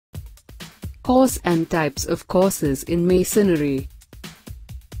course and types of courses in masonry.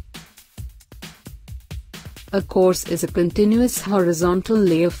 A course is a continuous horizontal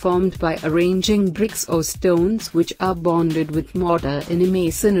layer formed by arranging bricks or stones which are bonded with mortar in a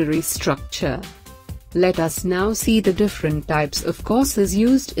masonry structure. Let us now see the different types of courses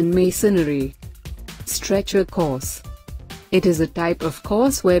used in masonry. Stretcher course. It is a type of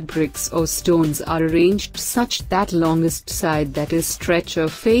course where bricks or stones are arranged such that longest side, that is stretcher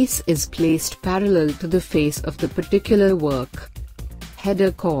face, is placed parallel to the face of the particular work.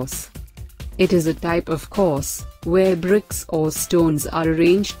 Header course. It is a type of course where bricks or stones are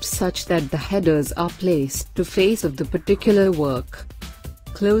arranged such that the headers are placed to face of the particular work.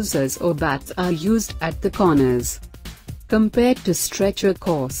 Closers or bats are used at the corners. Compared to stretcher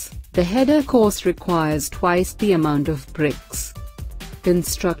course, the header course requires twice the amount of bricks.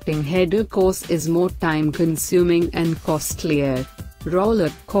 Constructing header course is more time-consuming and costlier.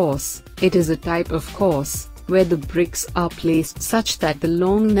 Rowlock course. It is a type of course where the bricks are placed such that the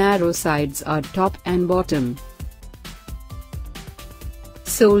long narrow sides are top and bottom.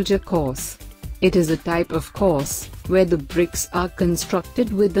 Soldier course. It is a type of course where the bricks are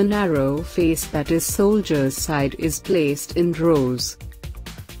constructed with the narrow face, that is soldier's side, is placed in rows.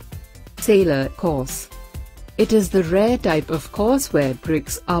 Sailor course. It is the rare type of course where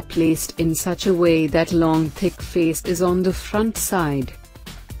bricks are placed in such a way that long thick face is on the front side.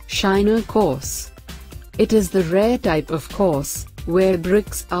 Shiner course. It is the rare type of course where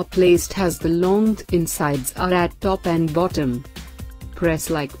bricks are placed as the long thin sides are at top and bottom.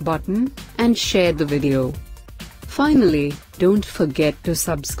 Press like button and share the video. Finally, don't forget to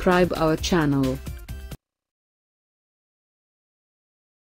subscribe our channel.